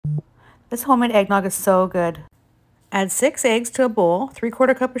This homemade eggnog is so good. Add 6 eggs to a bowl,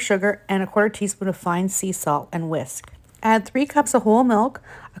 3/4 cup of sugar, and a 1/4 teaspoon of fine sea salt, and whisk. Add 3 cups of whole milk,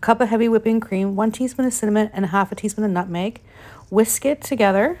 a cup of heavy whipping cream, 1 teaspoon of cinnamon, and 1/2 teaspoon of nutmeg. Whisk it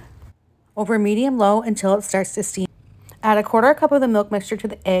together over medium-low until it starts to steam. Add a 1/4 cup of the milk mixture to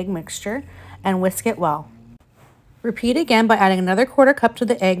the egg mixture and whisk it well. Repeat again by adding another 1/4 cup to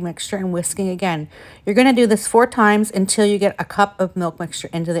the egg mixture and whisking again. You're going to do this 4 times until you get a cup of milk mixture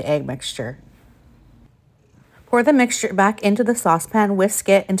into the egg mixture. Pour the mixture back into the saucepan, whisk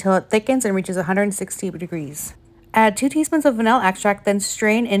it until it thickens and reaches 160 degrees. Add 2 teaspoons of vanilla extract, then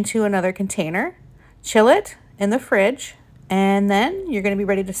strain into another container. Chill it in the fridge, and then you're going to be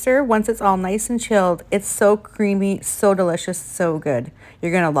ready to serve once it's all nice and chilled. It's so creamy, so delicious, so good.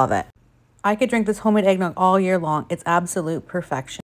 You're going to love it. I could drink this homemade eggnog all year long. It's absolute perfection.